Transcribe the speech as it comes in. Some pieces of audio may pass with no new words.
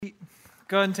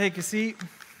Go ahead and take a seat.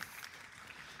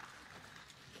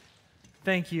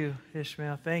 Thank you,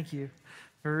 Ishmael. Thank you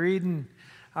for reading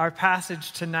our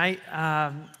passage tonight.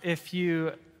 If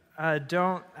you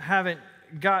haven't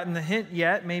gotten the hint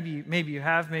yet, maybe you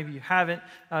have, maybe you haven't.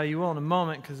 You will in a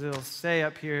moment because it'll say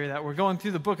up here that we're going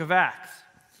through the book of Acts.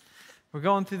 We're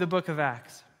going through the book of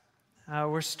Acts.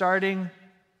 We're starting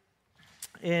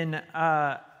in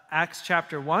Acts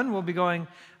chapter 1. We'll be going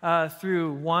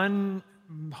through 1.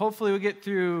 Hopefully we'll get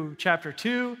through chapter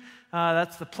 2.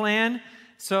 That's the plan.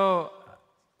 So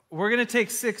we're going to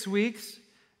take 6 weeks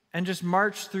and just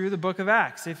march through the book of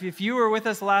Acts. If you were with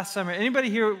us last summer, anybody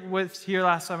here was here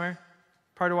last summer?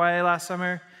 Part of YA last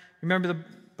summer? Remember the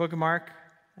book of Mark?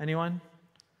 Anyone?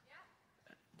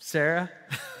 Yeah. Sarah?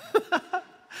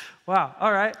 Wow,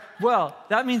 all right. Well,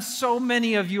 that means so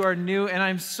many of you are new, and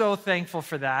I'm so thankful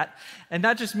for that. And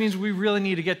that just means we really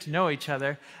need to get to know each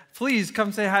other. Please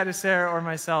come say hi to Sarah or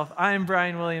myself. I am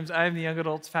Brian Williams. I am the young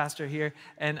adults pastor here,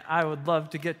 and I would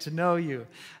love to get to know you.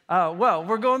 Well,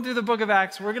 we're going through the book of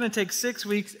Acts. We're going to take 6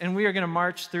 weeks, and we are going to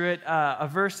march through it a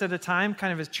verse at a time,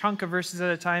 kind of a chunk of verses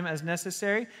at a time as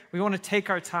necessary. We want to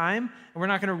take our time, and we're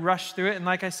not going to rush through it. And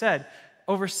like I said,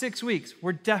 over 6 weeks,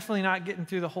 we're definitely not getting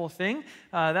through the whole thing.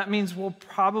 That means we'll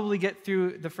probably get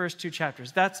through the first 2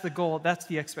 chapters. That's the goal. That's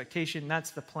the expectation.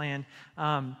 That's the plan,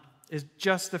 is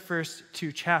just the first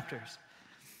 2 chapters.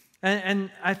 And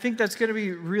I think that's going to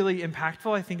be really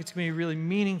impactful. I think it's going to be really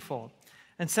meaningful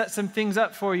and set some things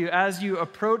up for you as you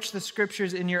approach the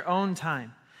scriptures in your own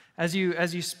time. As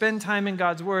you spend time in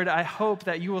God's Word, I hope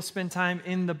that you will spend time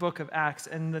in the book of Acts.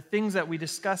 And the things that we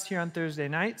discuss here on Thursday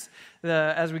nights,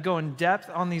 as we go in depth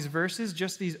on these verses,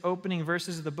 just these opening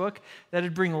verses of the book, that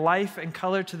would bring life and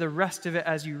color to the rest of it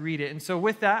as you read it. And so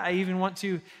with that, I even want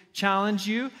to challenge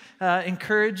you,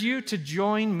 encourage you to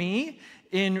join me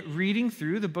in reading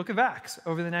through the book of Acts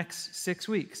over the next 6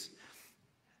 weeks.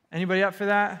 Anybody up for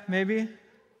that, maybe?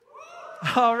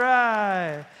 All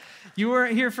right. You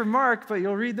weren't here for Mark, but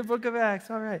you'll read the book of Acts.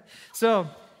 All right. So,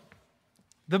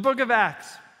 the book of Acts,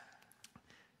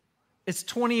 it's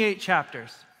 28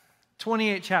 chapters.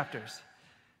 28 chapters.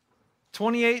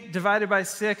 28 divided by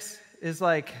 6 is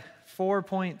like 4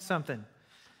 point something.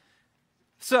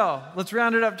 So, let's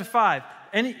round it up to 5.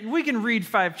 And we can read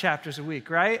 5 chapters a week,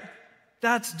 right?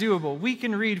 That's doable. We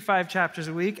can read 5 chapters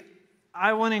a week.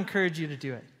 I want to encourage you to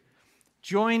do it.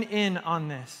 Join in on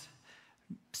this.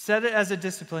 Set it as a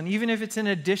discipline, even if it's in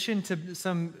addition to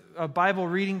some Bible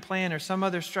reading plan or some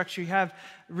other structure you have.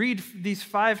 Read these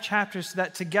 5 chapters so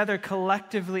that together,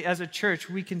 collectively as a church,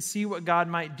 we can see what God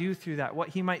might do through that, what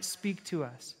He might speak to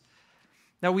us.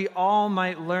 That we all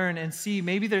might learn and see.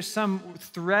 Maybe there's some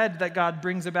thread that God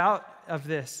brings about of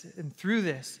this and through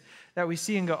this that we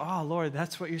see and go, oh, Lord,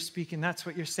 that's what you're speaking, that's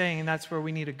what you're saying, and that's where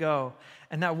we need to go.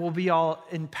 And that we'll be all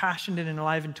impassioned and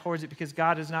enlivened towards it because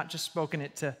God has not just spoken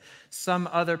it to some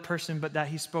other person, but that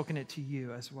He's spoken it to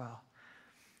you as well.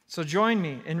 So join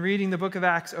me in reading the book of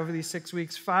Acts over these 6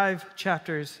 weeks, 5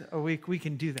 chapters a week. We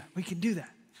can do that. We can do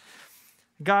that.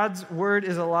 God's word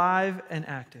is alive and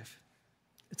active.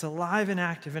 It's alive and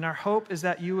active. And our hope is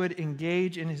that you would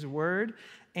engage in His word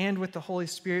and with the Holy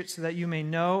Spirit so that you may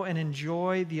know and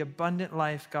enjoy the abundant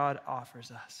life God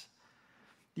offers us.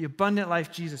 The abundant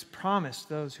life Jesus promised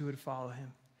those who would follow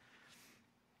Him.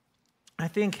 I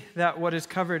think that what is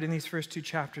covered in these first 2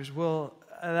 chapters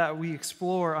that we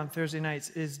explore on Thursday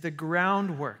nights is the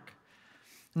groundwork,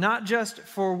 not just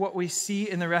for what we see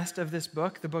in the rest of this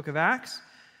book, the book of Acts,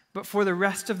 but for the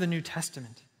rest of the New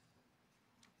Testament.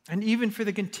 And even for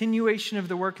the continuation of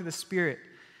the work of the Spirit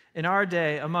in our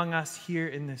day among us here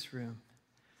in this room.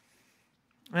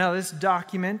 Now, this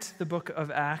document, the book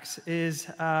of Acts, is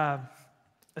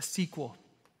a sequel.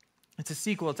 It's a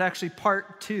sequel. It's actually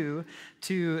part 2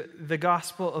 to the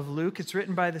Gospel of Luke. It's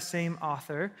written by the same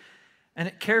author, and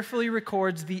it carefully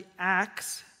records the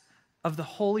acts of the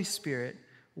Holy Spirit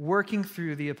working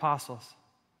through the apostles.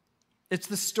 It's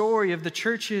the story of the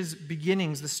church's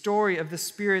beginnings, the story of the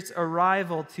Spirit's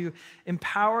arrival to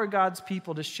empower God's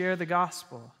people to share the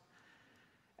gospel.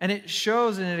 And it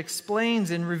shows and it explains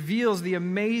and reveals the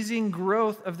amazing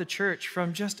growth of the church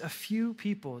from just a few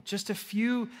people, just a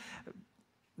few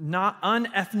not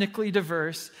unethnically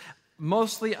diverse,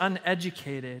 mostly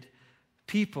uneducated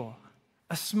people.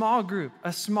 A small group,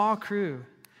 a small crew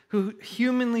who,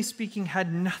 humanly speaking,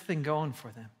 had nothing going for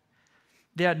them.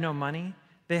 They had no money.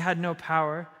 They had no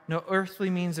power, no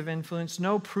earthly means of influence,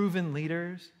 no proven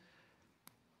leaders.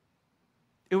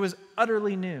 It was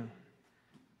utterly new.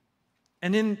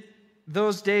 And in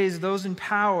those days, those in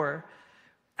power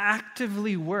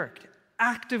actively worked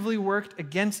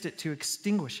against it to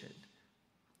extinguish it.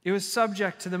 It was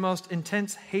subject to the most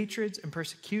intense hatreds and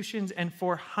persecutions, and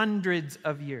for hundreds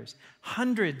of years,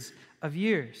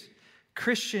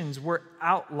 Christians were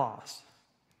outlaws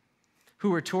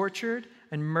who were tortured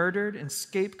and murdered and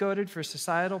scapegoated for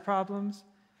societal problems.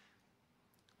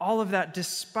 All of that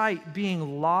despite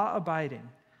being law-abiding,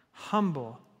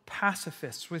 humble,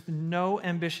 pacifists with no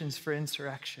ambitions for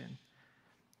insurrection.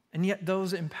 And yet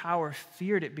those in power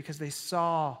feared it because they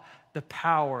saw the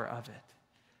power of it.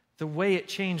 The way it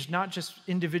changed not just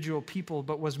individual people,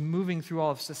 but was moving through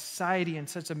all of society in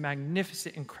such a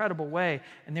magnificent, incredible way,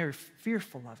 and they were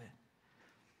fearful of it.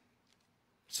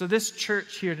 So this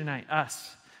church here tonight,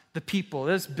 us, the people,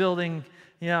 this building,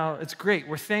 it's great.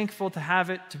 We're thankful to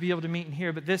have it, to be able to meet in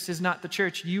here, but this is not the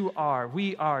church. You are.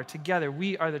 We are together.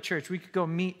 We are the church. We could go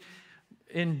meet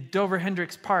in Dover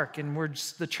Hendricks Park, and we're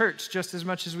just the church just as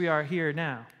much as we are here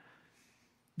now.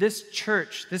 This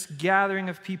church, this gathering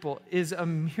of people is a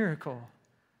miracle.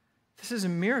 This is a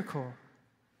miracle.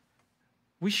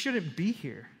 We shouldn't be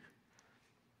here.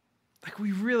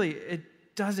 It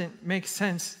doesn't make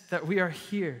sense that we are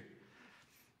here.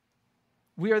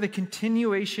 We are the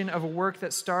continuation of a work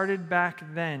that started back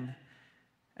then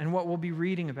and what we'll be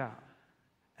reading about.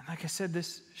 And like I said,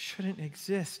 this shouldn't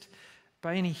exist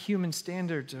by any human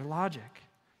standards or logic,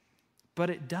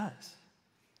 but it does.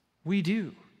 We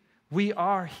do. We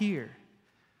are here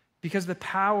because the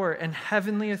power and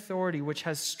heavenly authority which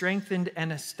has strengthened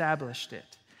and established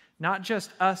it, not just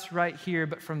us right here,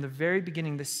 but from the very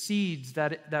beginning, the seeds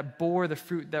that bore the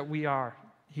fruit that we are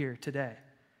here today.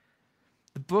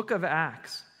 The book of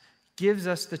Acts gives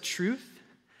us the truth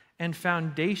and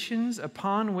foundations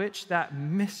upon which that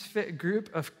misfit group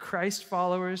of Christ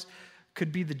followers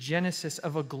could be the genesis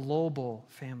of a global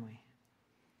family.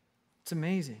 It's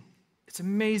amazing. It's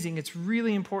amazing. It's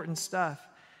really important stuff.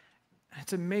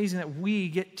 It's amazing that we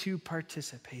get to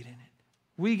participate in it.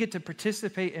 We get to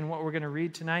participate in what we're going to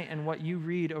read tonight and what you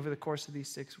read over the course of these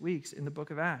 6 weeks in the book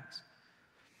of Acts.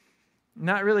 And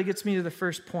that really gets me to the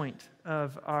first point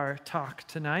of our talk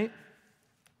tonight.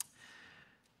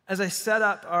 As I set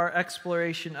up our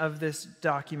exploration of this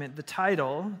document, the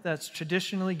title that's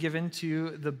traditionally given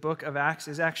to the book of Acts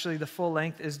is actually the full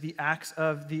length is the Acts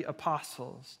of the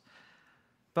Apostles.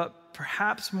 But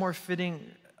perhaps more fitting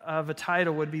of a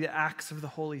title would be the Acts of the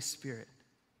Holy Spirit.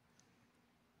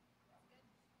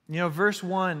 Verse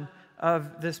 1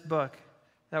 of this book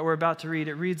that we're about to read,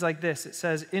 it reads like this. It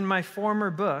says, "In my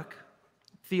former book,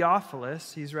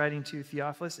 Theophilus," he's writing to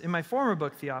Theophilus, "in my former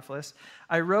book, Theophilus,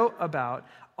 I wrote about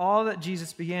all that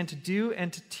Jesus began to do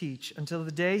and to teach until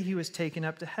the day he was taken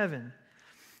up to heaven.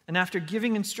 And after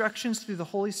giving instructions through the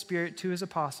Holy Spirit to his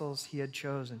apostles he had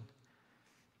chosen."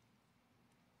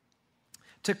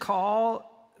 To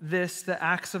call this the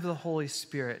Acts of the Holy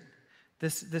Spirit,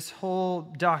 this whole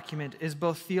document is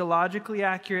both theologically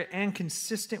accurate and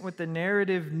consistent with the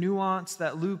narrative nuance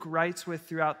that Luke writes with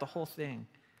throughout the whole thing.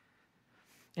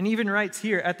 And even writes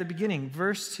here at the beginning,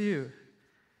 verse 2,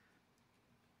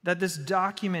 that this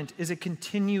document is a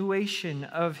continuation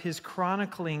of his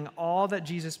chronicling all that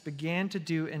Jesus began to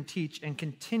do and teach and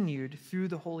continued through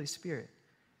the Holy Spirit.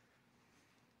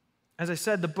 As I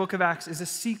said, the book of Acts is a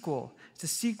sequel. It's a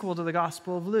sequel to the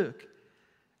Gospel of Luke.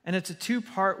 And it's a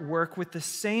 2-part work with the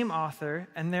same author,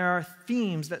 and there are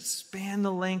themes that span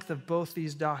the length of both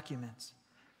these documents.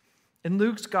 In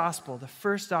Luke's Gospel, the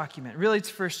first document, really it's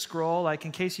first scroll,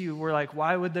 in case you were like,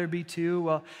 why would there be 2?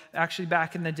 Well, actually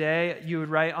back in the day, you would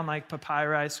write on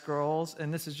papyri scrolls,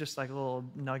 and this is just a little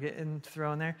nugget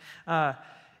thrown there.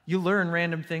 You learn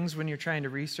random things when you're trying to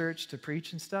research, to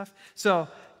preach and stuff. So,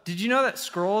 did you know that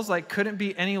scrolls couldn't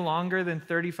be any longer than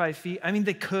 35 feet? I mean,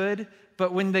 they could,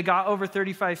 but when they got over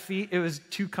 35 feet, it was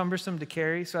too cumbersome to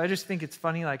carry. So I just think it's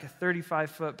funny, a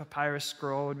 35-foot papyrus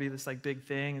scroll would be this big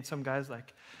thing, and some guy's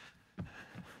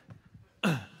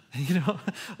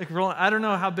rolling. I don't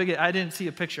know how big I didn't see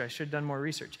a picture. I should have done more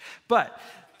research. But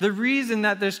the reason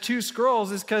that there's 2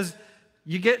 scrolls is because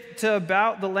you get to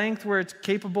about the length where it's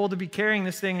capable to be carrying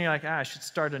this thing, and you're like, I should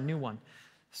start a new one.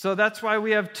 So that's why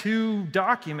we have 2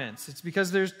 documents. It's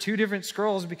because there's 2 different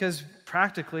scrolls, because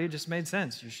practically it just made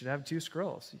sense. You should have 2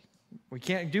 scrolls. We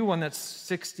can't do one that's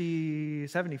 60,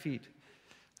 70 feet.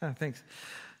 Oh, thanks.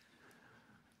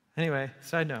 Anyway,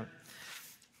 side note.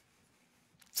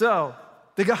 So,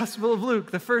 the Gospel of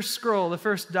Luke, the first scroll, the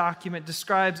first document,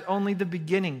 describes only the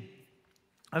beginning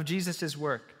of Jesus'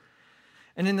 work.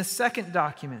 And in the second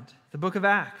document, the book of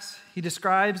Acts, he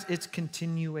describes its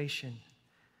continuation.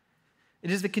 It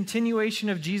is the continuation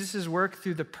of Jesus' work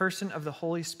through the person of the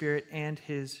Holy Spirit and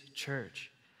his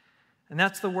church. And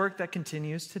that's the work that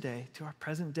continues today, to our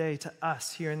present day, to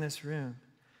us here in this room.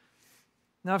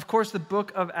 Now, of course, the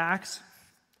book of Acts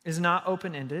is not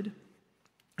open-ended.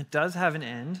 It does have an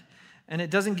end, and it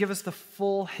doesn't give us the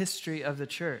full history of the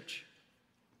church.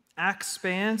 Acts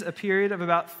spans a period of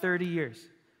about 30 years.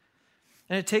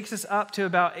 And it takes us up to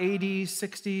about AD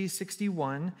 60,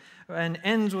 61, and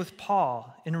ends with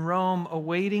Paul in Rome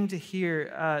awaiting to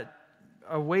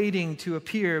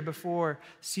appear before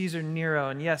Caesar Nero.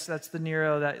 And yes, that's the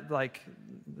Nero that,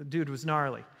 the dude was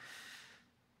gnarly.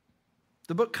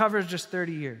 The book covers just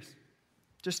 30 years.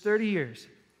 Just 30 years.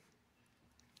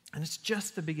 And it's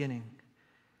just the beginning.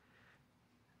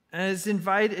 And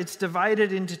it's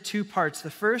divided into two parts.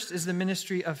 The first is the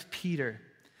ministry of Peter.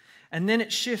 And then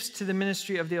it shifts to the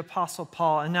ministry of the Apostle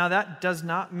Paul. And now that does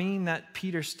not mean that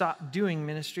Peter stopped doing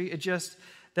ministry. It's just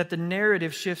that the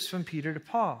narrative shifts from Peter to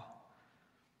Paul.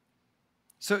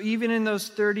 So even in those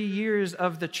 30 years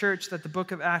of the church that the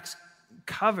book of Acts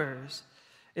covers,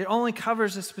 it only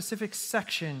covers a specific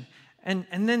section. And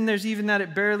then there's even that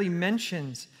it barely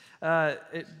mentions,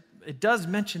 it does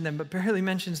mention them, but barely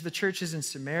mentions the churches in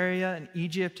Samaria and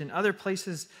Egypt and other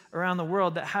places around the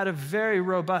world that had a very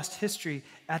robust history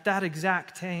at that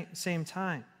exact same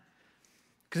time.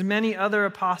 Because many other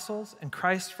apostles and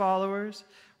Christ followers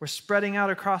were spreading out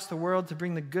across the world to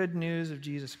bring the good news of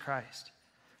Jesus Christ.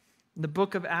 The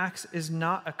book of Acts is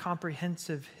not a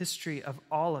comprehensive history of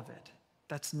all of it.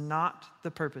 That's not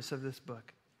the purpose of this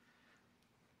book.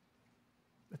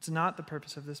 It's not the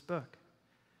purpose of this book.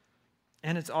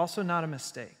 And it's also not a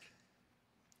mistake.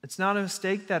 It's not a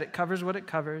mistake that it covers what it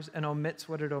covers and omits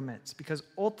what it omits, because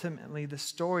ultimately the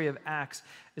story of Acts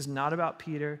is not about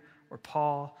Peter or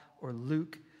Paul or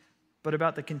Luke, but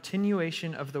about the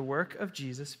continuation of the work of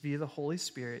Jesus via the Holy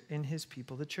Spirit in his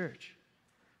people, the church.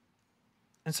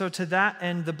 And so to that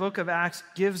end, the book of Acts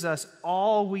gives us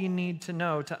all we need to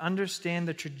know to understand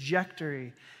the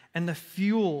trajectory and the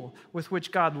fuel with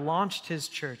which God launched his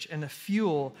church and the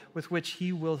fuel with which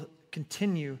he will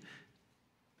continue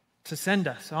to send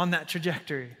us on that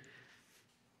trajectory.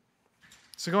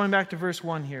 So going back to verse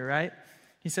 1 here, right?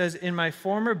 He says, "In my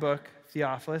former book,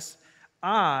 Theophilus,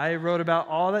 I wrote about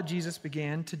all that Jesus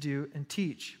began to do and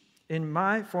teach. In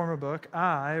my former book,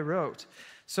 I wrote."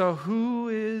 So who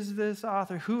is this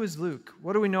author? Who is Luke?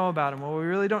 What do we know about him? Well, we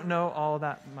really don't know all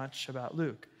that much about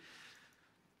Luke.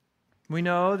 We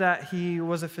know that he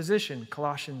was a physician,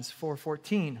 Colossians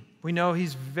 4:14. We know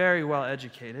he's very well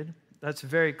educated. That's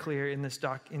very clear in these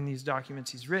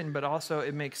documents he's written, but also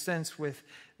it makes sense with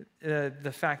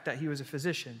the fact that he was a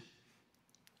physician.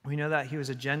 We know that he was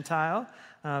a Gentile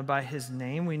by his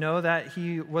name. We know that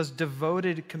he was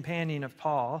devoted companion of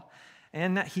Paul,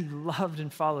 and that he loved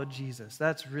and followed Jesus.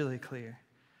 That's really clear.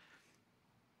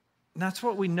 And that's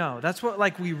what we know. That's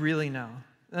what we really know.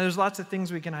 There's lots of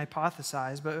things we can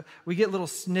hypothesize, but we get little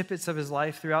snippets of his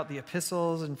life throughout the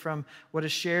epistles and from what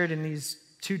is shared in these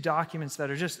two documents that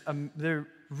are just, they're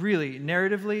really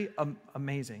narratively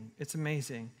amazing. It's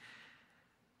amazing.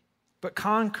 But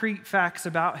concrete facts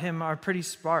about him are pretty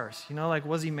sparse.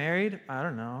 Was he married? I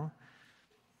don't know.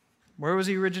 Where was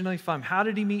he originally from? How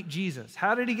did he meet Jesus?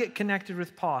 How did he get connected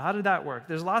with Paul? How did that work?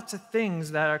 There's lots of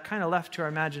things that are kind of left to our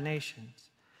imaginations.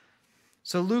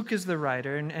 So Luke is the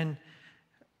writer, and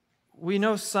we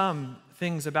know some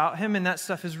things about him, and that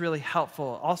stuff is really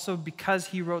helpful. Also, because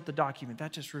he wrote the document,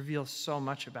 that just reveals so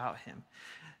much about him.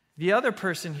 The other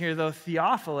person here, though,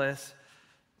 Theophilus,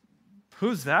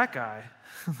 who's that guy?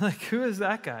 Who is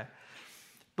that guy?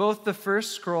 Both the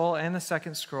first scroll and the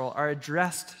second scroll are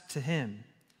addressed to him,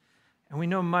 and we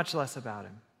know much less about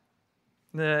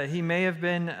him. He may have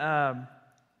been a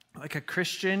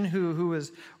Christian who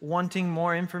was wanting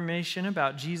more information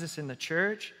about Jesus in the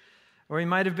church, or he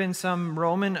might have been some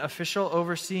Roman official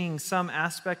overseeing some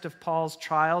aspect of Paul's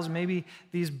trials. Maybe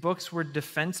these books were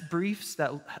defense briefs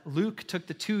that Luke took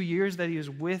the 2 years that he was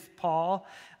with Paul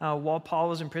while Paul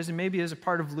was in prison. Maybe as a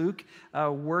part of Luke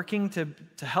working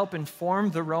to help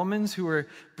inform the Romans who were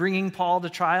bringing Paul to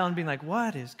trial and being like,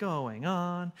 what is going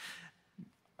on?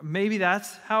 Maybe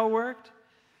that's how it worked.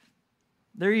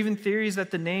 There are even theories that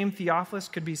the name Theophilus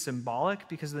could be symbolic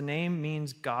because the name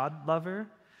means God lover.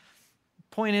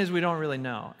 Point is, we don't really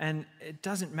know, and it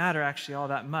doesn't matter actually all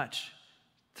that much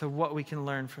to what we can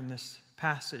learn from this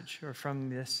passage or from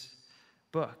this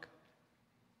book.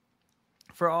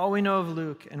 For all we know of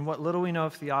Luke and what little we know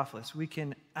of Theophilus, we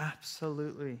can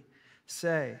absolutely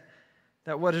say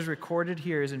that what is recorded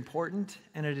here is important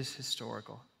and it is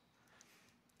historical.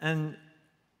 And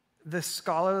the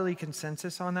scholarly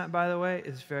consensus on that, by the way,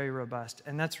 is very robust,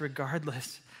 and that's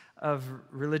regardless of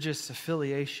religious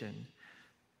affiliation.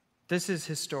 This is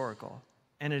historical,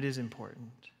 and it is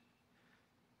important.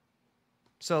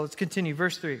 So let's continue.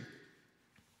 Verse 3.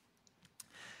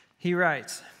 He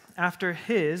writes, after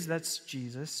his, that's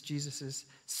Jesus'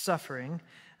 suffering,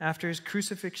 after his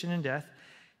crucifixion and death,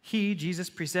 he,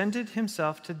 Jesus, presented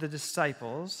himself to the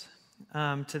disciples,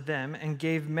 to them, and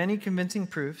gave many convincing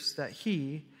proofs that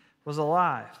he was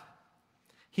alive.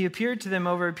 He appeared to them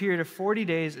over a period of 40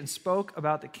 days and spoke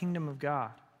about the kingdom of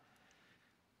God.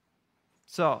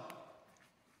 So,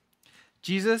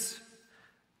 Jesus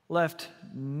left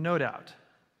no doubt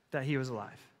that he was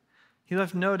alive. He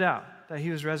left no doubt that he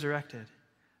was resurrected.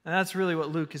 And that's really what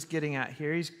Luke is getting at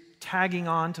here. He's tagging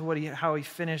on to how he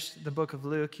finished the book of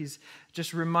Luke. He's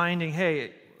just reminding,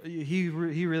 hey, he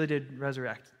really did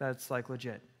resurrect. That's like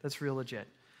legit. That's real legit.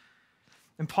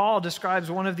 And Paul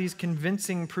describes one of these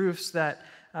convincing proofs that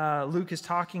Luke is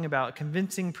talking about,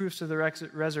 convincing proofs of the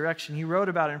resurrection. He wrote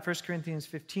about it in 1 Corinthians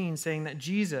 15, saying that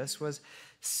Jesus was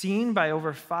seen by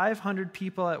over 500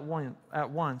 people at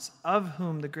once, of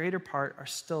whom the greater part are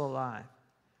still alive.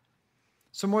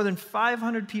 So more than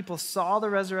 500 people saw the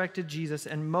resurrected Jesus,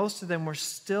 and most of them were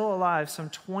still alive some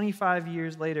 25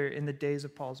 years later in the days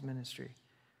of Paul's ministry.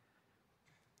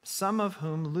 Some of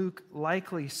whom Luke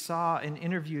likely saw and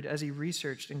interviewed as he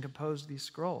researched and composed these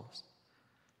scrolls.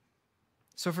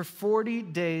 So for 40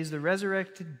 days, the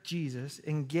resurrected Jesus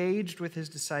engaged with his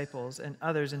disciples and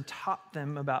others and taught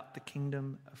them about the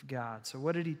kingdom of God. So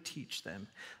what did he teach them?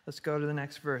 Let's go to the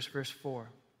next verse, verse 4.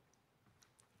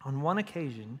 On one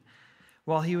occasion,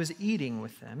 while he was eating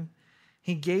with them,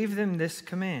 he gave them this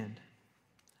command: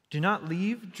 do not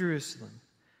leave Jerusalem,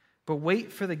 but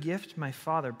wait for the gift my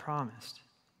Father promised,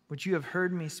 which you have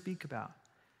heard me speak about.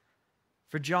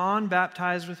 For John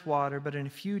baptized with water, but in a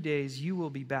few days you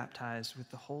will be baptized with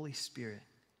the Holy Spirit.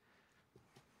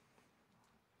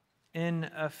 In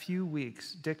a few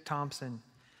weeks, Dick Thompson,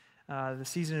 the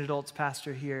seasoned adults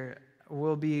pastor here,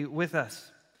 will be with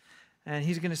us. And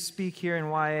he's going to speak here in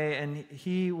YA, and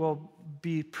he will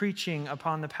be preaching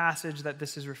upon the passage that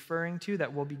this is referring to,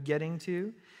 that we'll be getting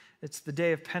to. It's the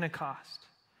day of Pentecost.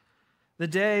 The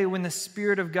day when the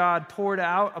Spirit of God poured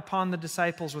out upon the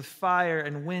disciples with fire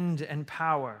and wind and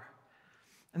power.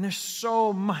 And there's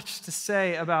so much to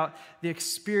say about the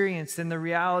experience and the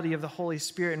reality of the Holy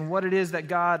Spirit and what it is that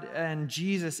God and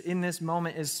Jesus in this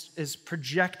moment is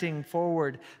projecting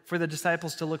forward for the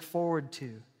disciples to look forward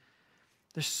to.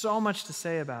 There's so much to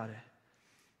say about it.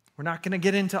 We're not going to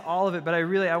get into all of it, but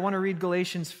I want to read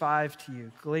Galatians 5 to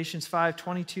you. Galatians 5,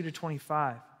 22 to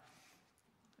 25.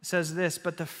 It says this: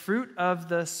 but the fruit of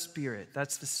the Spirit,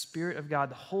 that's the Spirit of God,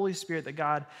 the Holy Spirit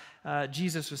that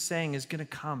Jesus was saying is going to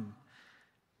come.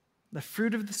 The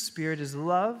fruit of the Spirit is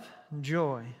love,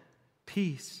 joy,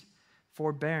 peace,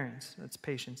 forbearance, that's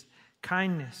patience,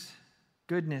 kindness,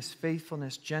 goodness,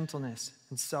 faithfulness, gentleness,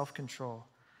 and self-control.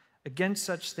 Against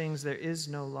such things there is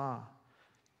no law.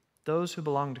 Those who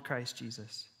belong to Christ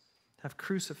Jesus have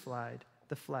crucified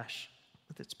the flesh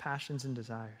with its passions and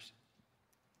desires.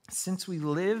 Since we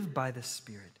live by the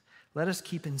Spirit, let us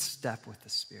keep in step with the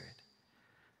Spirit.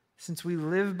 Since we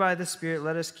live by the Spirit,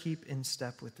 let us keep in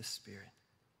step with the Spirit.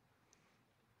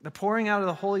 The pouring out of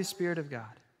the Holy Spirit of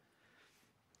God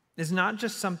is not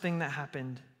just something that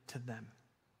happened to them.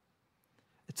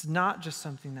 It's not just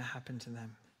something that happened to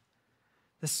them.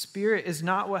 The Spirit is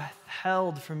not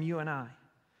withheld from you and I,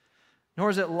 nor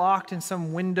is it locked in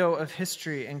some window of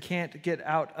history and can't get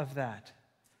out of that.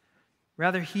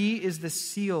 Rather, he is the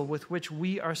seal with which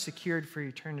we are secured for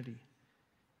eternity,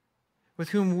 with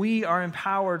whom we are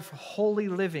empowered for holy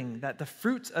living, that the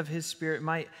fruits of his Spirit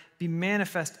might be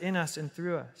manifest in us and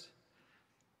through us.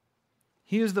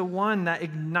 He is the one that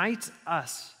ignites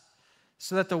us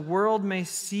so that the world may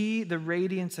see the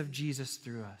radiance of Jesus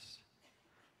through us.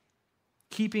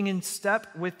 Keeping in step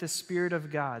with the Spirit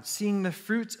of God, seeing the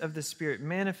fruits of the Spirit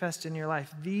manifest in your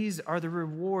life, these are the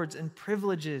rewards and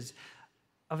privileges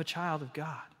of a child of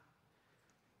God.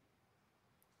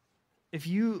 If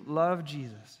you love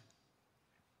Jesus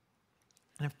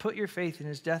and have put your faith in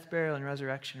his death, burial, and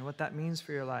resurrection, and what that means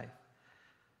for your life,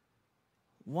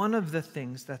 one of the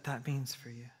things that means for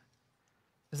you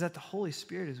is that the Holy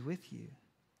Spirit is with you.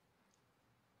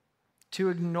 To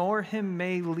ignore him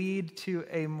may lead to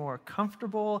a more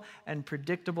comfortable and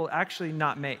predictable, actually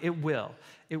not may, it will.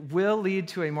 It will lead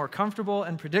to a more comfortable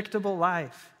and predictable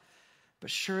life, but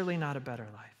surely not a better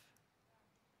life.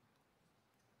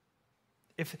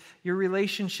 If your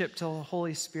relationship to the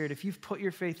Holy Spirit, if you've put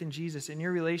your faith in Jesus and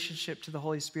your relationship to the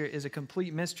Holy Spirit is a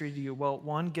complete mystery to you, well,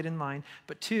 one, get in line,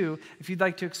 but two, if you'd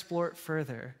like to explore it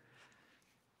further,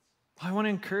 I want to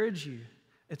encourage you.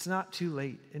 It's not too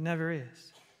late. It never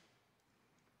is.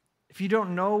 If you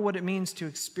don't know what it means to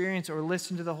experience or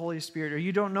listen to the Holy Spirit, or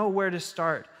you don't know where to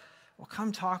start, well,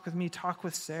 come talk with me, talk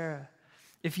with Sarah.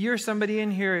 If you're somebody in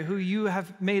here who you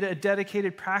have made a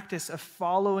dedicated practice of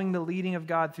following the leading of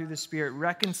God through the Spirit,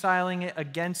 reconciling it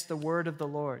against the word of the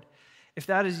Lord, if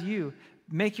that is you,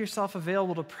 make yourself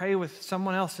available to pray with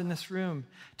someone else in this room,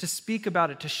 to speak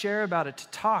about it, to share about it, to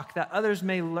talk, that others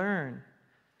may learn.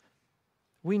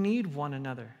 We need one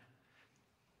another.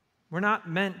 We're not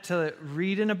meant to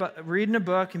read in a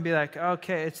book and be like,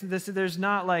 okay, there's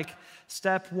not like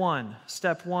step 1,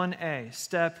 step 1A,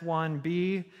 step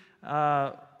 1B.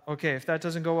 Okay, if that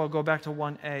doesn't go well, go back to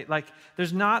 1A. Like,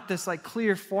 there's not this like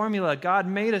clear formula. God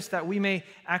made us that we may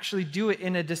actually do it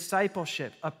in a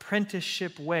discipleship,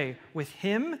 apprenticeship way with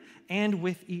Him and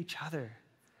with each other.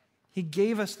 He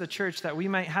gave us the church that we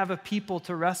might have a people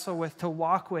to wrestle with, to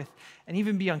walk with, and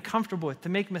even be uncomfortable with, to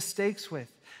make mistakes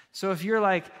with. So if you're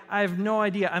like, I have no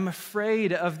idea, I'm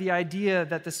afraid of the idea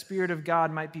that the Spirit of God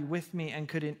might be with me and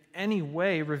could in any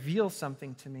way reveal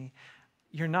something to me,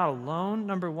 you're not alone,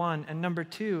 number one. And number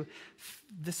two,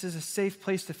 this is a safe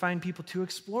place to find people to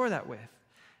explore that with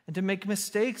and to make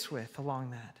mistakes with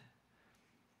along that.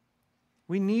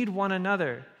 We need one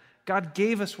another. God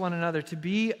gave us one another to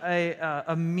be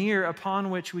a mirror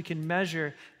upon which we can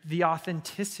measure the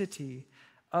authenticity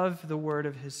of the word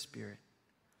of His Spirit.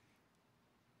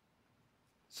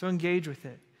 So engage with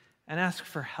it and ask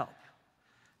for help,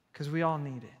 because we all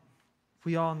need it.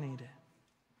 We all need it.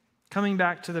 Coming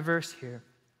back to the verse here,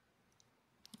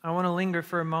 I want to linger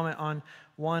for a moment on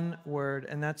one word,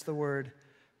 and that's the word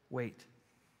wait.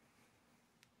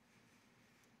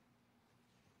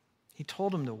 He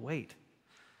told him to wait.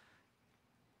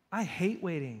 I hate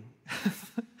waiting.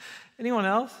 Anyone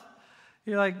else?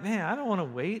 You're like, man, I don't want to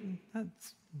wait.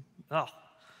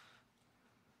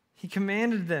 He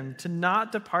commanded them to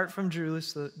not depart from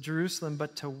Jerusalem,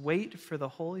 but to wait for the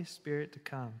Holy Spirit to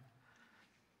come.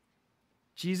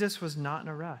 Jesus was not in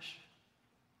a rush.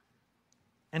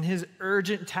 And His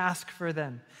urgent task for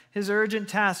them, His urgent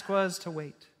task was to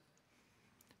wait.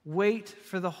 Wait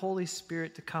for the Holy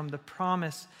Spirit to come, the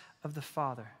promise of the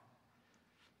Father.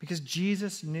 Because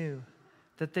Jesus knew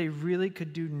that they really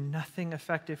could do nothing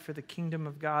effective for the kingdom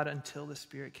of God until the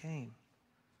Spirit came.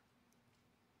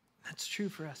 That's true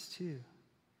for us too.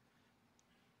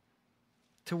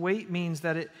 To wait means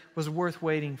that it was worth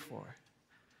waiting for.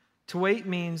 To wait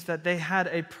means that they had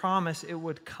a promise it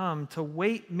would come. To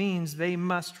wait means they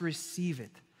must receive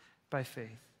it by faith.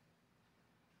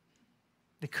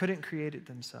 They couldn't create it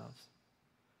themselves.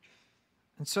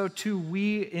 And so too,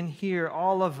 we in here,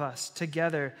 all of us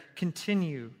together,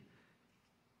 continue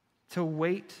to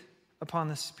wait upon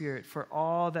the Spirit for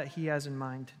all that He has in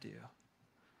mind to do.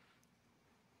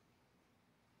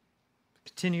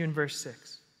 Continue in verse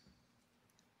 6.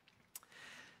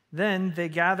 Then they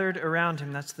gathered around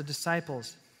Him, that's the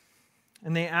disciples,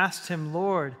 and they asked Him,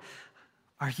 Lord,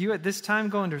 are you at this time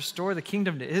going to restore the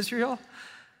kingdom to Israel?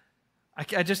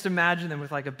 I just imagine them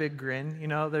with like a big grin,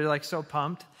 they're like so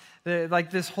pumped. They're, like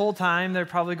this whole time they're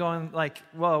probably going like,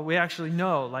 well, we actually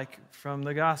know like from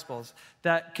the Gospels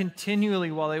that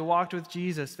continually while they walked with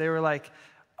Jesus, they were like,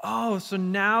 oh, so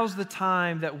now's the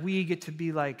time that we get to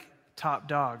be like top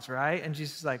dogs, right? And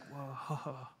Jesus is like,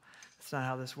 whoa, that's not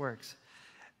how this works.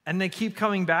 And they keep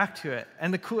coming back to it.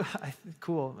 And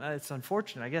cool, it's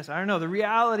unfortunate, I guess. I don't know. The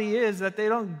reality is that they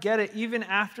don't get it even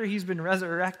after He's been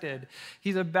resurrected.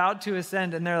 He's about to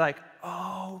ascend, and they're like,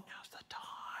 oh, now's the time.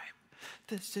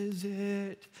 This is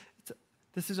it.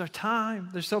 This is our time.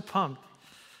 They're so pumped.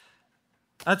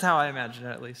 That's how I imagine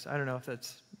it, at least. I don't know if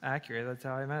that's accurate. That's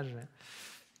how I imagine it.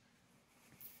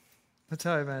 That's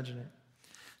how I imagine it.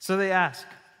 So they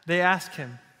ask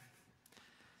Him.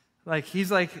 Like, He's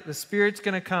like, the Spirit's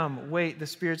going to come. Wait, the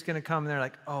Spirit's going to come. And they're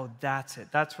like, oh, that's it.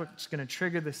 That's what's going to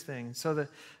trigger this thing. So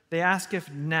they ask if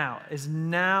is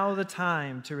now the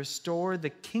time to restore the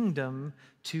kingdom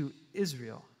to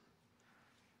Israel.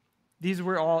 These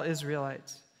were all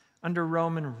Israelites under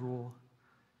Roman rule.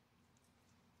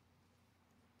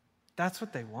 That's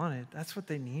what they wanted. That's what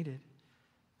they needed.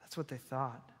 That's what they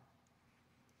thought.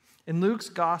 In Luke's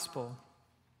gospel,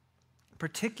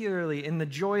 particularly in the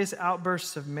joyous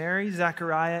outbursts of Mary,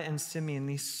 Zechariah, and Simeon,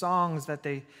 these songs that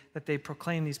they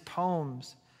proclaim, these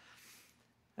poems.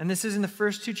 And this is in the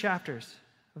first 2 chapters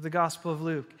of the Gospel of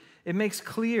Luke. It makes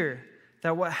clear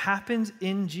that what happens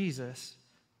in Jesus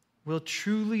will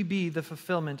truly be the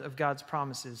fulfillment of God's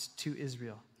promises to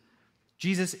Israel.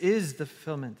 Jesus is the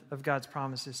fulfillment of God's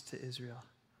promises to Israel.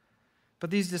 But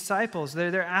these disciples,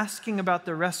 they're asking about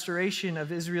the restoration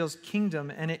of Israel's kingdom,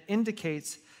 and it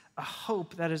indicates a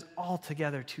hope that is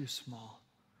altogether too small.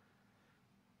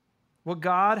 What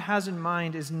God has in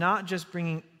mind is not just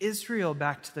bringing Israel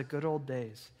back to the good old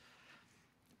days,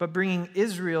 but bringing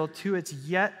Israel to its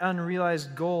yet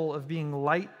unrealized goal of being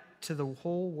light to the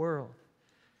whole world,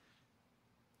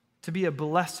 to be a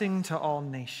blessing to all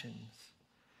nations.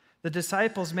 The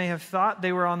disciples may have thought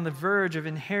they were on the verge of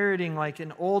inheriting like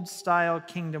an old-style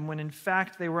kingdom, when in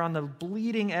fact they were on the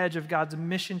bleeding edge of God's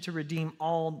mission to redeem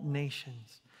all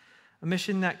nations, a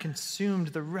mission that consumed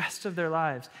the rest of their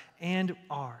lives and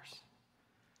ours.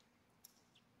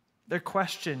 Their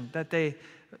question that they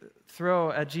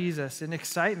throw at Jesus in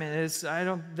excitement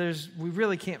is, we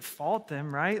really can't fault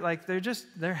them, right? Like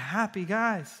they're happy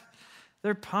guys.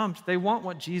 They're pumped. They want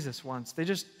what Jesus wants. They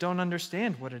just don't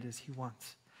understand what it is he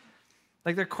wants.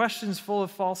 Like their question's full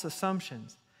of false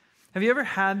assumptions. Have you ever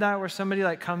had that where somebody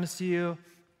like comes to you?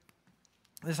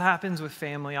 This happens with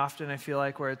family often, I feel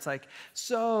like, where it's like,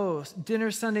 so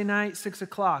dinner Sunday night, 6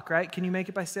 o'clock, right? Can you make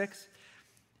it by 6?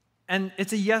 And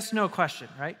it's a yes-no question,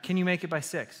 right? Can you make it by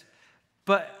 6?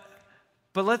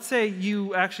 But let's say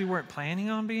you actually weren't planning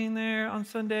on being there on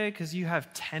Sunday because you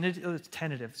have tentative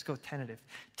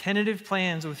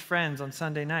plans with friends on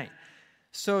Sunday night.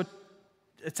 So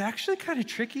it's actually kind of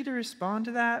tricky to respond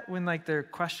to that when like their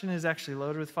question is actually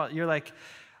loaded with fault. You're like,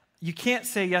 you can't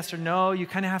say yes or no. You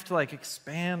kind of have to like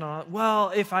expand on it.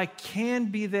 Well, if I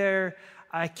can be there,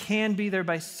 I can be there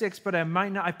by 6, but I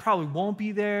might not. I probably won't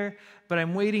be there, but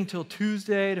I'm waiting till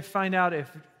Tuesday to find out if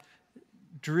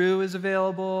Drew is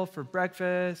available for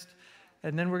breakfast,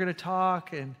 and then we're going to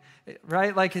talk, and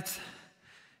right? Like it's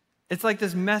like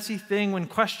this messy thing when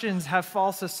questions have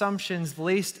false assumptions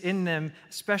laced in them,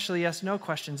 especially yes/no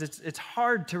questions. It's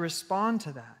hard to respond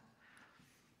to that.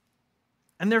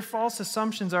 And their false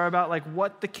assumptions are about like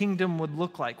what the kingdom would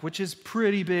look like, which is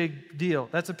pretty big deal.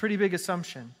 That's a pretty big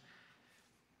assumption.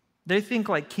 They think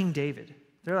like King David.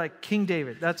 They're like, King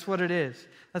David, that's what it is.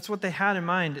 That's what they had in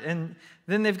mind. And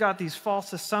then they've got these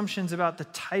false assumptions about the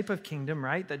type of kingdom,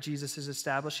 right, that Jesus is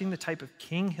establishing, the type of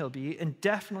king he'll be, and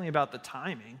definitely about the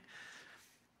timing.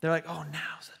 They're like, oh,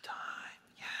 now's the time,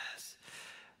 yes.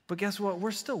 But guess what?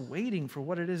 We're still waiting for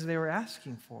what it is they were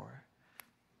asking for.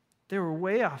 They were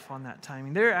way off on that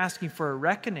timing. They're asking for a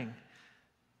reckoning.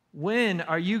 When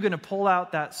are you going to pull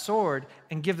out that sword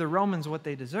and give the Romans what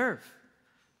they deserve?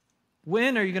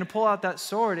 When are you going to pull out that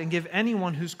sword and give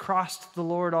anyone who's crossed the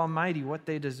Lord Almighty what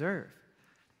they deserve?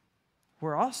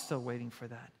 We're all still waiting for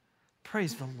that.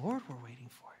 Praise the Lord, we're waiting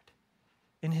for it.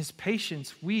 In his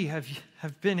patience, we have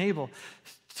been able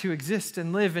to exist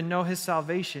and live and know his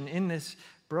salvation in this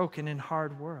broken and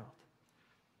hard world.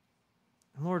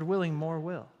 And Lord willing, more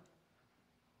will.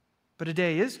 But a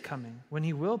day is coming when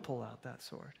he will pull out that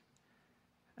sword,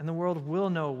 and the world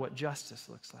will know what justice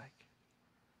looks like.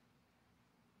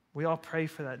 We all pray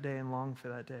for that day and long for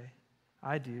that day.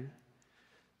 I do.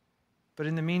 But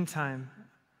in the meantime,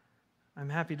 I'm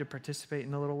happy to participate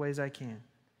in the little ways I can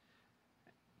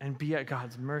and be at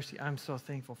God's mercy. I'm so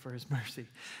thankful for his mercy.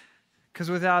 Because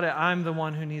without it, I'm the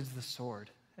one who needs the sword.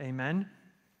 Amen?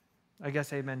 I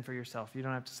guess amen for yourself. You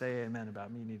don't have to say amen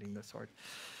about me needing the sword.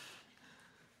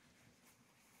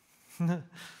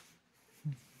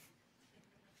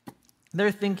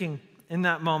 Their thinking in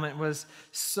that moment was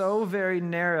so very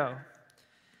narrow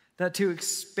that to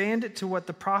expand it to what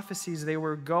the prophecies they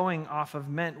were going off of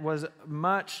meant was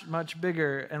much, much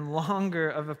bigger and longer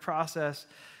of a process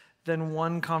than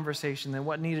one conversation, than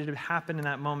what needed to happen in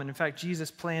that moment. In fact,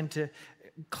 Jesus planned to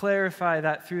clarify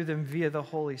that through them via the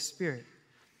Holy Spirit.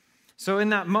 So in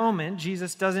that moment,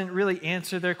 Jesus doesn't really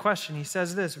answer their question. He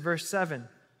says this, verse 7.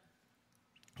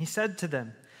 He said to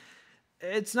them,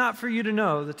 "It's not for you to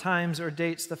know the times or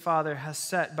dates the Father has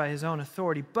set by his own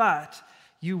authority, but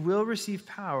you will receive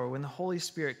power when the Holy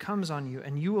Spirit comes on you,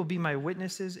 and you will be my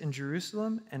witnesses in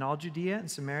Jerusalem and all Judea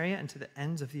and Samaria and to the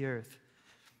ends of the earth."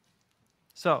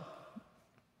 So,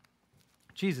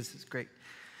 Jesus is great.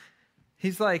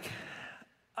 He's like,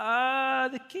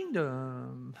 the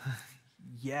kingdom.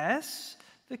 Yes,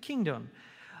 the kingdom.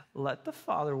 Let the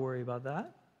Father worry about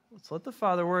that. Let's let the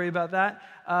Father worry about that.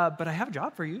 But I have a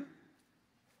job for you.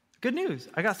 Good news.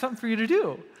 I got something for you to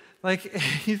do.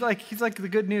 He's like the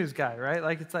good news guy, right?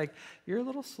 Like, it's like, you're a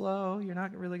little slow. You're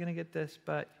not really going to get this.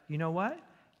 But you know what?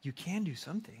 You can do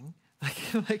something.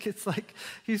 It's like,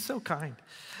 he's so kind.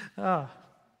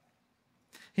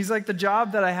 He's like, the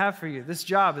job that I have for you, this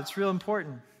job, it's real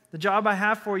important. The job I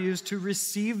have for you is to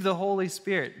receive the Holy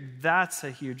Spirit. That's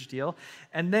a huge deal.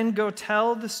 And then go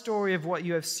tell the story of what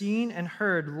you have seen and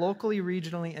heard locally,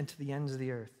 regionally, and to the ends of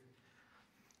the earth.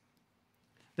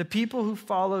 The people who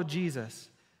follow Jesus,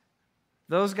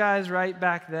 those guys right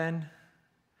back then,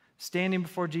 standing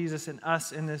before Jesus and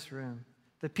us in this room,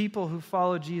 the people who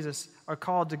follow Jesus are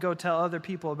called to go tell other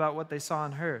people about what they saw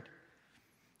and heard.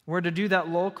 We're to do that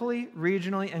locally,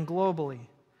 regionally, and globally.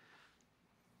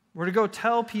 We're to go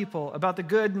tell people about the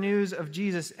good news of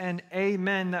Jesus, and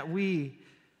amen, that we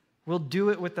will do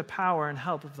it with the power and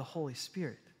help of the Holy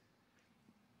Spirit.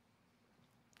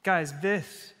 Guys,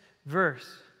 this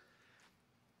verse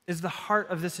is the heart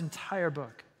of this entire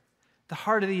book, the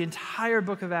heart of the entire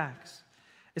book of Acts.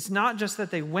 It's not just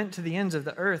that they went to the ends of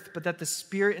the earth, but that the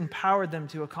Spirit empowered them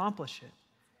to accomplish it.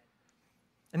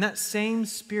 And that same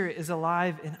Spirit is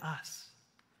alive in us.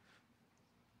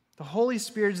 The Holy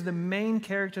Spirit is the main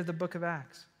character of the book of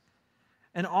Acts.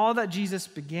 And all that Jesus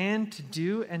began to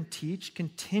do and teach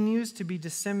continues to be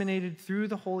disseminated through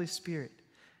the Holy Spirit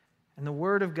and the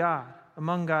Word of God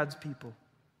among God's people.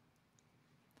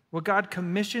 What God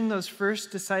commissioned those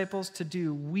first disciples to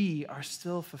do, we are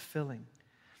still fulfilling.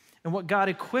 And what God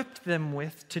equipped them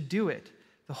with to do it,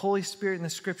 the Holy Spirit and the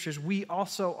Scriptures, we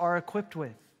also are equipped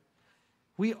with.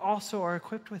 We also are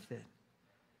equipped with it.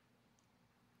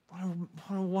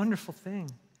 What a wonderful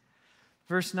thing.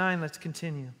 Verse 9, let's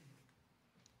continue.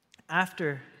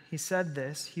 After he said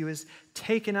this, he was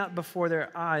taken up before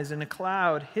their eyes, and a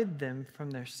cloud hid him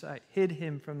from their sight.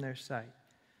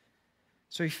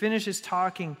 So he finishes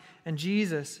talking, and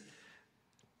Jesus,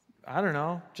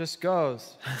 just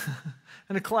goes.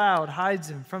 And a cloud hides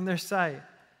him from their sight.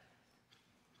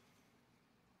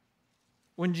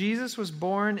 When Jesus was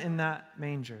born in that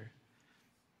manger,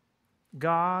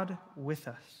 God with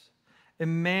us,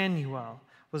 Emmanuel,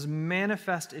 was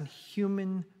manifest in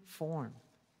human form.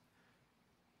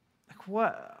 Like,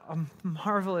 what a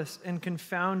marvelous and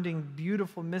confounding,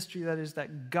 beautiful mystery that is,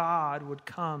 that God would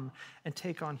come and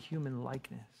take on human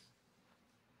likeness.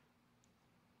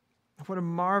 What a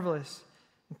marvelous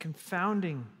and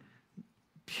confounding,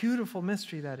 beautiful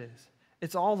mystery that is.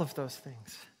 It's all of those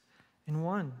things in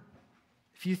one.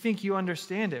 If you think you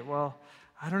understand it, well,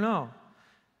 I don't know.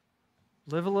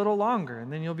 Live a little longer,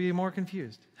 and then you'll be more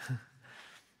confused.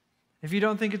 If you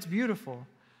don't think it's beautiful,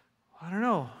 I don't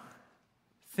know.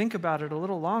 Think about it a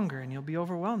little longer, and you'll be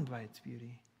overwhelmed by its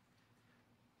beauty.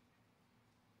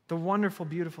 The wonderful,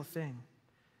 beautiful thing.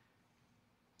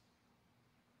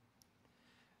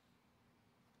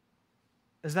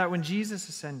 Is that when Jesus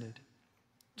ascended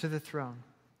to the throne,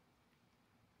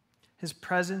 his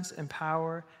presence and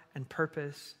power and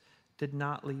purpose did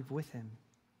not leave with him.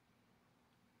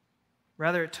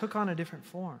 Rather, it took on a different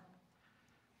form.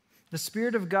 The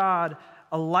Spirit of God,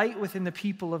 a light within the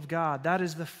people of God, that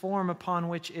is the form upon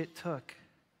which it took.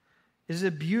 It is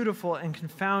a beautiful and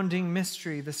confounding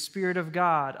mystery, the Spirit of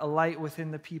God, a light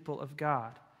within the people of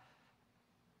God.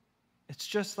 It's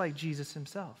just like Jesus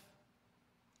himself.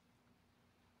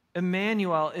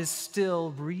 Emmanuel is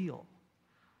still real,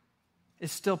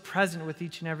 is still present with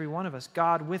each and every one of us.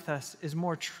 God with us is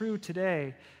more true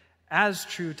today as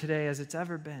it's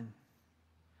ever been.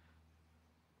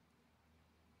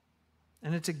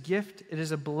 And it's a gift, it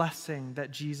is a blessing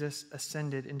that Jesus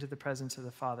ascended into the presence of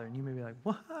the Father. And you may be like,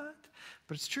 what?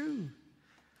 But it's true.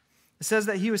 It says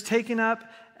that he was taken up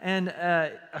and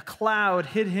a cloud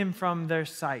hid him from their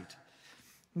sight.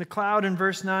 And the cloud in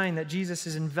verse 9 that Jesus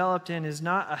is enveloped in is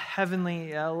not a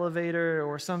heavenly elevator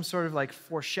or some sort of like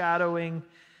foreshadowing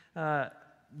that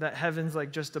heaven's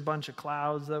like just a bunch of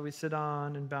clouds that we sit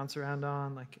on and bounce around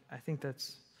on. Like, I think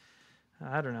that's,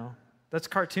 I don't know. That's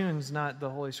cartoons, not the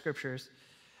Holy Scriptures.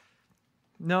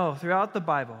 No, throughout the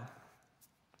Bible,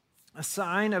 a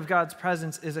sign of God's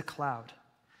presence is a cloud.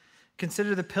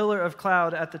 Consider the pillar of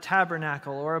cloud at the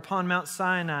tabernacle or upon Mount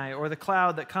Sinai, or the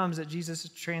cloud that comes at Jesus'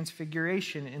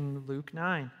 transfiguration in Luke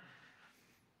 9.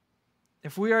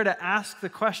 If we are to ask the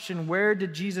question, where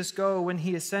did Jesus go when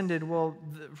he ascended? Well,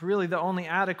 really the only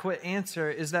adequate answer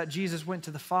is that Jesus went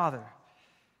to the Father.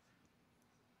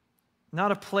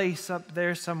 Not a place up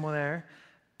there somewhere,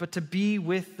 but to be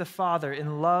with the Father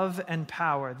in love and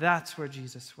power. That's where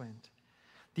Jesus went.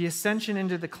 The ascension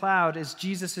into the cloud is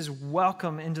Jesus'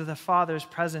 welcome into the Father's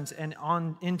presence and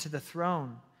on into the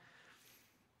throne.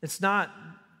 It's not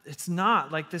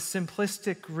like this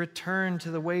simplistic return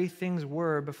to the way things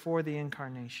were before the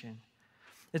incarnation.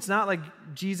 It's not like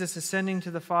Jesus ascending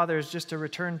to the Father is just a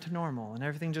return to normal and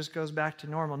everything just goes back to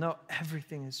normal. No,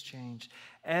 everything has changed.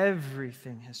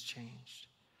 Everything has changed.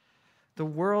 The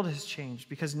world has changed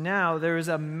because now there is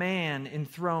a man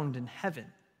enthroned in heaven.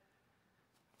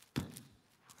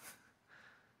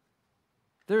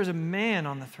 There is a man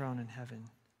on the throne in heaven.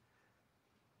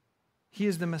 He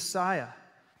is the Messiah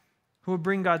who will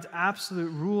bring God's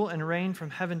absolute rule and reign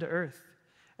from heaven to earth.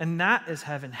 And that is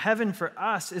heaven. Heaven for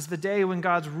us is the day when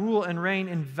God's rule and reign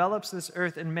envelops this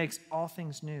earth and makes all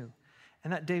things new.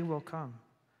 And that day will come.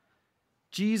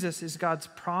 Jesus is God's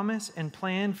promise and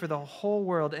plan for the whole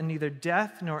world, and neither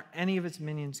death nor any of its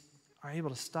minions are able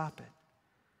to stop it.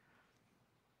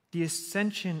 The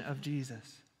ascension of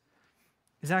Jesus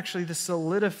is actually the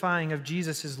solidifying of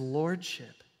Jesus'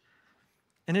 lordship.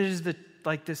 And it is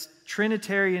this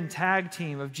Trinitarian tag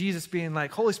team of Jesus being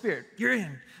like, Holy Spirit, you're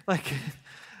in. And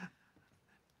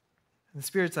the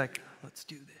Spirit's like, let's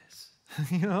do this.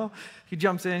 He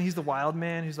jumps in, he's the wild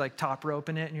man who's like top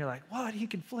roping it, and you're like, what, he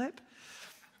can flip?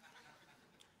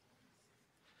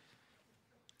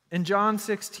 In John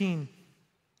 16,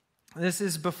 this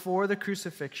is before the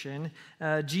crucifixion.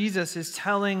 Jesus is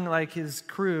telling his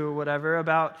crew, whatever,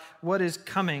 about what is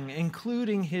coming,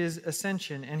 including his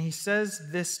ascension. And he says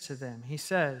this to them. He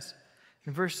says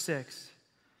in verse 6,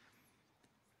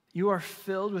 you are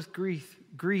filled with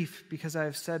grief because I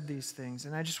have said these things.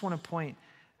 And I just want to point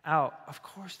out, of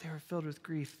course they were filled with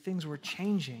grief. Things were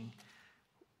changing.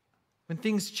 When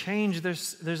things change,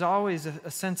 there's always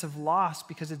a sense of loss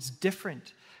because it's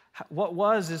different. What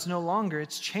was is no longer.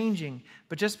 It's changing.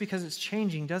 But just because it's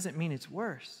changing doesn't mean it's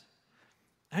worse.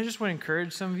 I just want to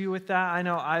encourage some of you with that. I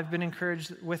know I've been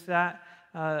encouraged with that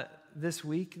this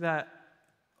week that,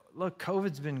 look,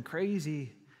 COVID's been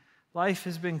crazy. Life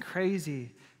has been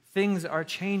crazy. Things are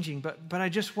changing. But I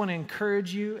just want to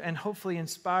encourage you and hopefully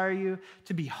inspire you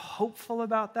to be hopeful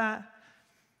about that.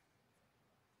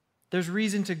 There's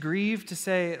reason to grieve, to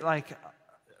say,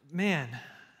 man,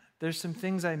 there's some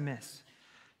things I miss.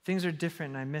 Things are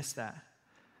different, and I miss that.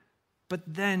 But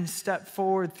then step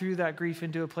forward through that grief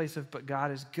into a place of, but God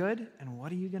is good, and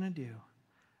what are you going to do?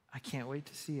 I can't wait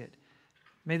to see it.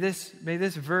 May this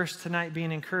verse tonight be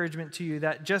an encouragement to you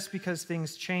that just because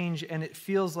things change and it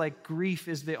feels like grief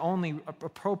is the only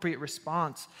appropriate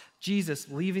response,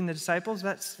 Jesus leaving the disciples,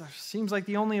 that seems like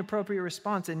the only appropriate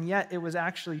response, and yet it was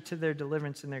actually to their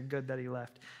deliverance and their good that he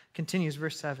left. Continues,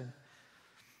 verse 7.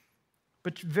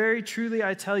 But very truly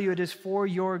I tell you, it is for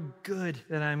your good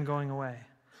that I am going away.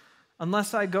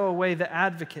 Unless I go away, the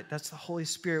advocate, that's the Holy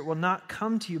Spirit, will not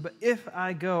come to you. But if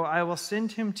I go, I will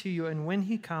send him to you. And when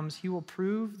he comes, he will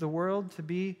prove the world to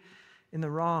be in the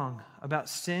wrong about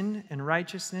sin and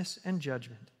righteousness and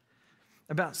judgment.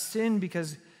 About sin,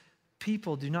 because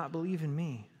people do not believe in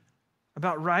me.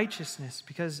 About righteousness,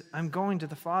 because I'm going to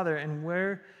the Father, and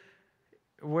where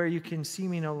you can see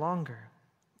me no longer.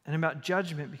 And about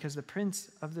judgment, because the prince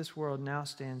of this world now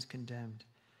stands condemned.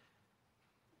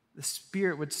 The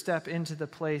Spirit would step into the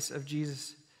place of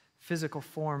Jesus' physical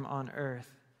form on earth.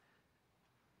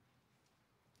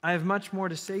 I have much more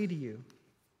to say to you,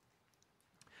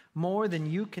 more than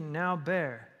you can now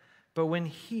bear. But when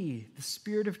he, the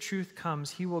Spirit of truth, comes,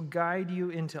 he will guide you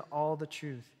into all the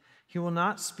truth. He will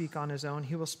not speak on his own.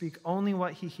 He will speak only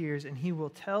what he hears, and he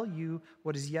will tell you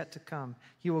what is yet to come.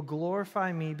 He will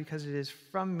glorify me, because it is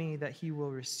from me that he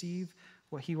will receive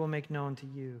what he will make known to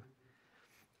you.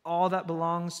 All that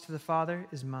belongs to the Father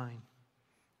is mine.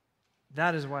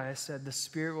 That is why I said the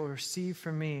Spirit will receive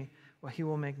from me what he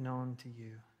will make known to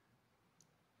you.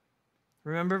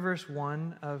 Remember verse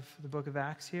 1 of the book of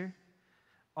Acts here?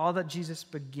 All that Jesus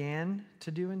began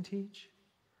to do and teach,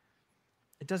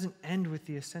 it doesn't end with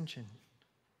the ascension.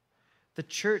 The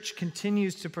church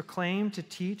continues to proclaim, to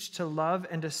teach, to love,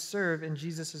 and to serve in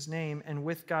Jesus' name and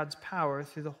with God's power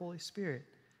through the Holy Spirit.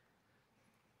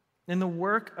 In the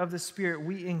work of the Spirit,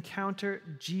 we encounter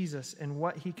Jesus and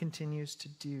what he continues to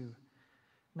do.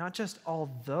 Not just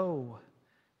although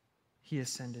he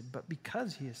ascended, but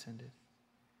because he ascended.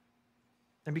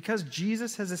 And because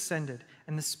Jesus has ascended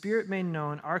and the Spirit made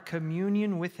known, our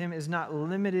communion with him is not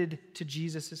limited to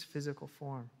Jesus' physical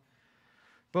form.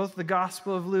 Both the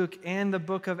Gospel of Luke and the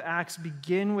book of Acts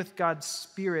begin with God's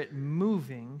Spirit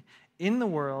moving in the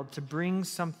world to bring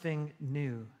something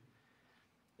new.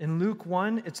 In Luke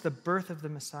 1, it's the birth of the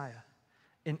Messiah.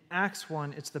 In Acts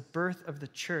 1, it's the birth of the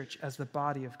church as the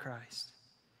body of Christ.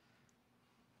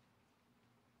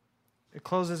 It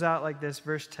closes out like this,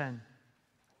 verse 10.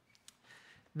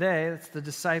 They, that's the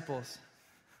disciples,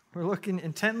 were looking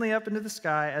intently up into the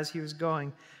sky as he was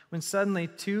going, when suddenly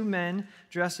 2 men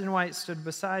dressed in white stood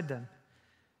beside them.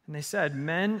 And they said,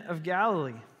 "Men of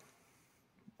Galilee,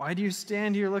 why do you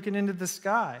stand here looking into the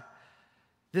sky?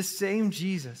 This same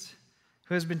Jesus,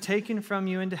 who has been taken from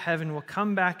you into heaven, will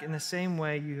come back in the same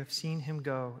way you have seen him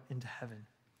go into heaven."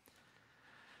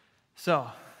 So,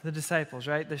 the disciples,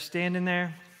 right? They're standing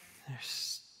there. They're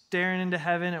staring into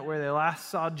heaven at where they last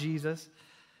saw Jesus.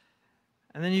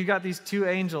 And then you've got these 2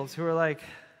 angels who are like,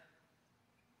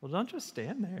 well, don't just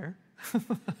stand there.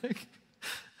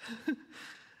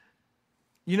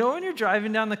 When you're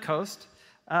driving down the coast,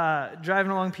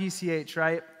 driving along PCH,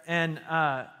 right? And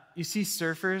you see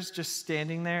surfers just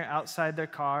standing there outside their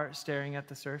car staring at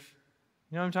the surf.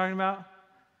 You know what I'm talking about?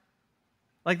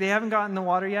 Like they haven't gotten in the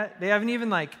water yet. They haven't even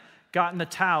like gotten the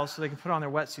towel so they can put on their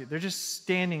wetsuit. They're just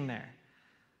standing there.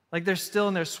 Like they're still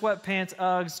in their sweatpants,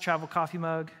 Uggs, travel coffee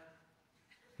mug.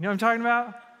 You know what I'm talking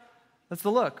about? That's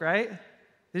the look, right?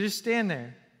 They just stand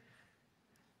there.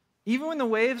 Even when the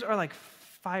waves are like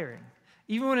firing,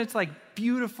 even when it's like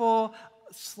beautiful,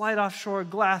 slight offshore,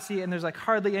 glassy, and there's like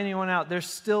hardly anyone out, there's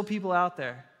still people out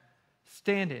there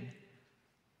standing.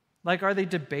 Like, are they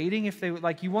debating if they,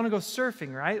 like, you want to go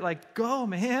surfing, right? Like, go,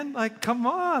 man. Like, come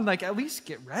on. Like, at least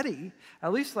get ready.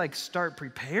 At least, like, start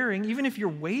preparing. Even if you're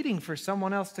waiting for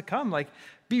someone else to come, like,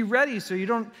 be ready so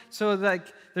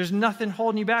like, there's nothing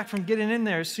holding you back from getting in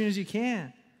there as soon as you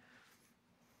can.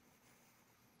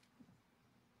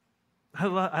 I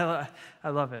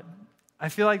love it. I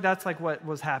feel like that's, like, what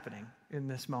was happening in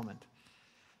this moment.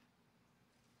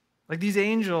 Like, these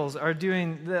angels are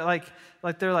doing, like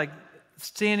they're, like,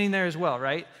 standing there as well,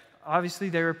 right? Obviously,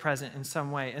 they were present in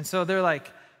some way. And so they're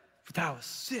like, that was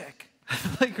sick.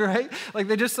 Like, right? Like,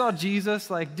 they just saw Jesus,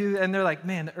 like, do, and they're like,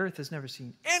 man, the earth has never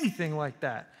seen anything like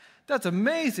that. That's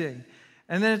amazing.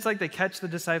 And then it's like they catch the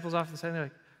disciples off the side, and they're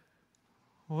like,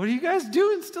 what are you guys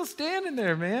doing still standing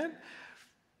there, man?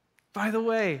 By the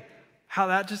way, how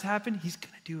that just happened, he's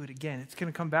going to do it again. It's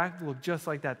going to come back and look just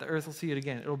like that. The earth will see it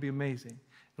again. It'll be amazing.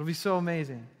 It'll be so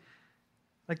amazing.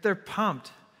 Like, they're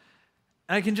pumped.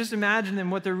 And I can just imagine them,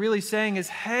 what they're really saying is,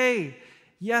 hey,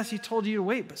 yes, he told you to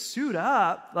wait, but suit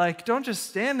up. Like, don't just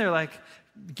stand there. Like,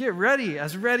 get ready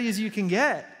as you can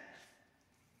get.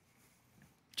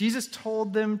 Jesus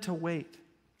told them to wait.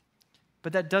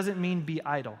 But that doesn't mean be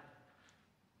idle.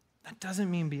 That doesn't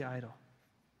mean be idle.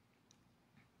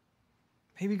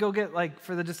 Maybe go get, like,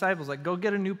 for the disciples, like, go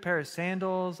get a new pair of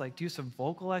sandals, like, do some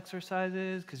vocal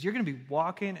exercises, because you're going to be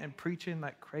walking and preaching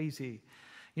like crazy.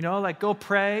 You know, like, go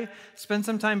pray, spend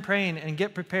some time praying, and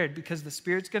get prepared, because the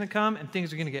Spirit's going to come and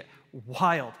things are going to get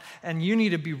wild. And you need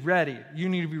to be ready. You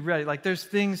need to be ready. Like, there's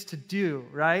things to do,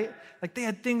 right? Like, they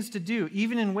had things to do.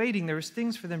 Even in waiting, there was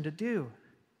things for them to do.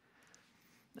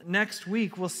 Next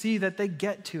week, we'll see that they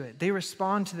get to it. They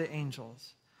respond to the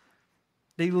angels.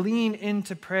 They lean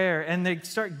into prayer, and they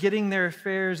start getting their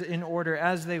affairs in order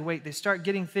as they wait. They start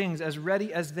getting things as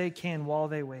ready as they can while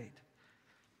they wait.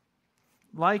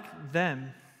 Like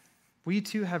them, we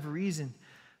too have reason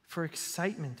for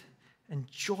excitement and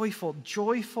joyful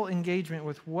engagement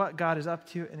with what God is up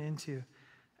to and into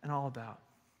and all about.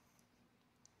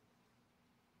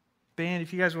 Band,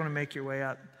 if you guys want to make your way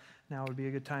up, now would be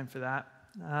a good time for that.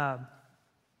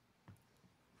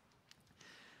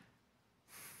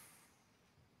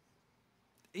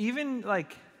 Even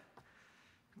like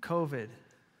COVID,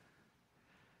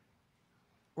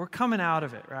 we're coming out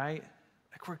of it, right?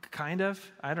 Like, we're kind of,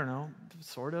 I don't know,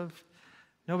 sort of.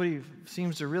 Nobody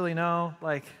seems to really know.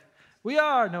 Like, we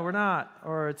are, no, we're not.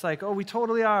 Or it's like, oh, we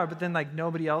totally are, but then like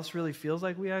nobody else really feels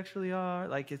like we actually are.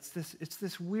 Like, it's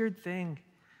this weird thing.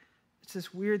 It's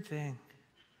this weird thing.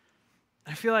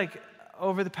 I feel like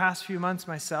over the past few months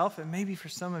myself, and maybe for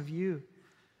some of you,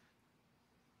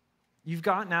 you've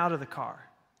gotten out of the car,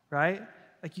 right?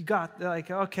 Like,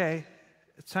 okay,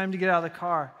 it's time to get out of the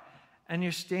car. And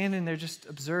you're standing there just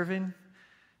observing,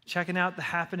 checking out the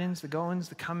happenings, the goings,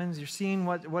 the comings. You're seeing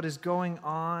what is going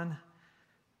on.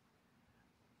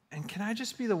 And can I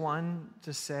just be the one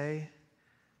to say,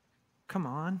 come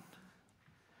on.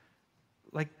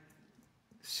 Like,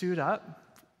 suit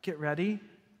up, get ready,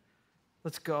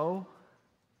 let's go.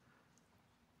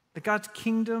 That God's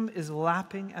kingdom is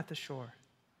lapping at the shore.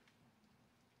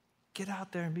 Get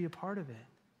out there and be a part of it.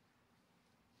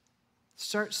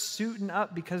 Start suiting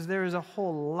up, because there is a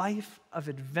whole life of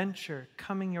adventure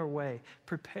coming your way.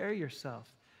 Prepare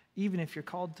yourself. Even if you're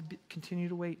called to continue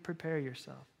to wait, prepare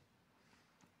yourself.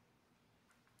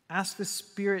 Ask the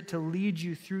Spirit to lead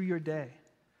you through your day.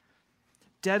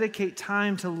 Dedicate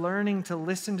time to learning to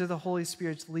listen to the Holy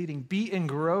Spirit's leading. Be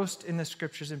engrossed in the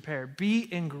Scriptures in prayer.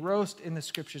 Be engrossed in the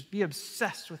Scriptures. Be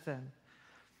obsessed with them.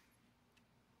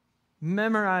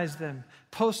 Memorize them.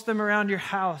 Post them around your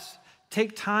house.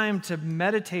 Take time to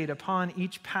meditate upon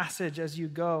each passage as you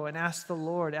go, and ask the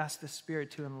Lord, ask the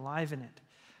Spirit to enliven it,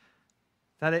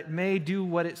 that it may do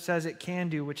what it says it can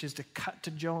do, which is to cut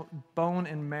to bone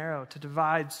and marrow, to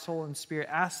divide soul and spirit.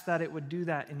 Ask that it would do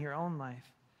that in your own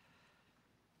life.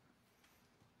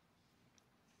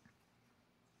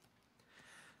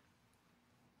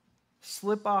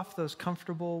 Slip off those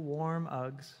comfortable, warm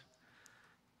Uggs.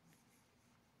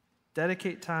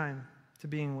 Dedicate time to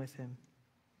being with Him.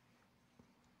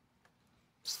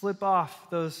 Slip off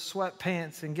those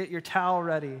sweatpants and get your towel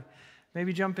ready.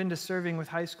 Maybe jump into serving with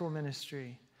high school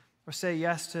ministry, or say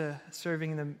yes to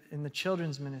serving in the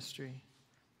children's ministry.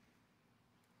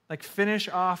 Like, finish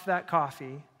off that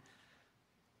coffee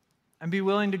and be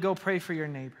willing to go pray for your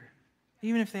neighbor.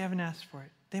 Even if they haven't asked for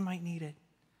it, they might need it.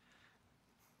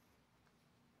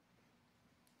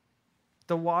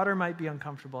 The water might be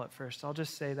uncomfortable at first. I'll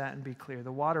just say that and be clear.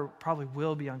 The water probably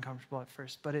will be uncomfortable at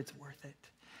first, but it's worth it.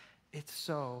 It's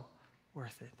so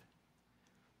worth it.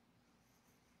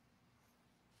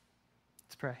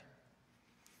 Let's pray.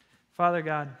 Father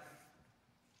God,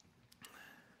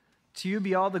 to you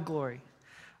be all the glory,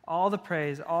 all the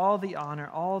praise, all the honor,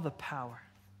 all the power.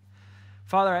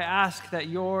 Father, I ask that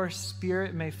your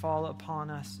Spirit may fall upon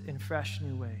us in fresh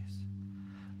new ways.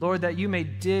 Lord, that you may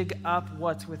dig up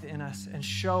what's within us and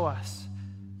show us,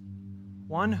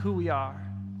 1, who we are,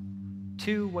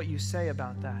 2, what you say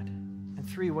about that, and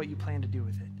 3, what you plan to do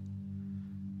with it.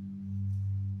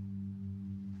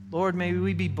 Lord, may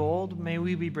we be bold, may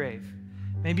we be brave.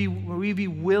 May we be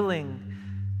willing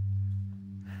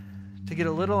to get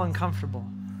a little uncomfortable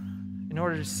in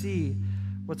order to see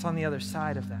what's on the other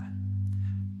side of that,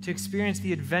 to experience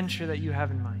the adventure that you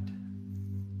have in mind.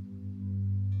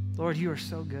 Lord, you are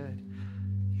so good.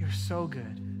 You're so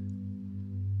good.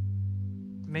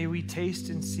 May we taste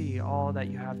and see all that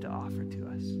you have to offer to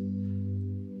us.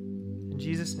 In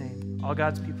Jesus' name, all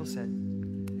God's people said,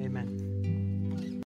 amen.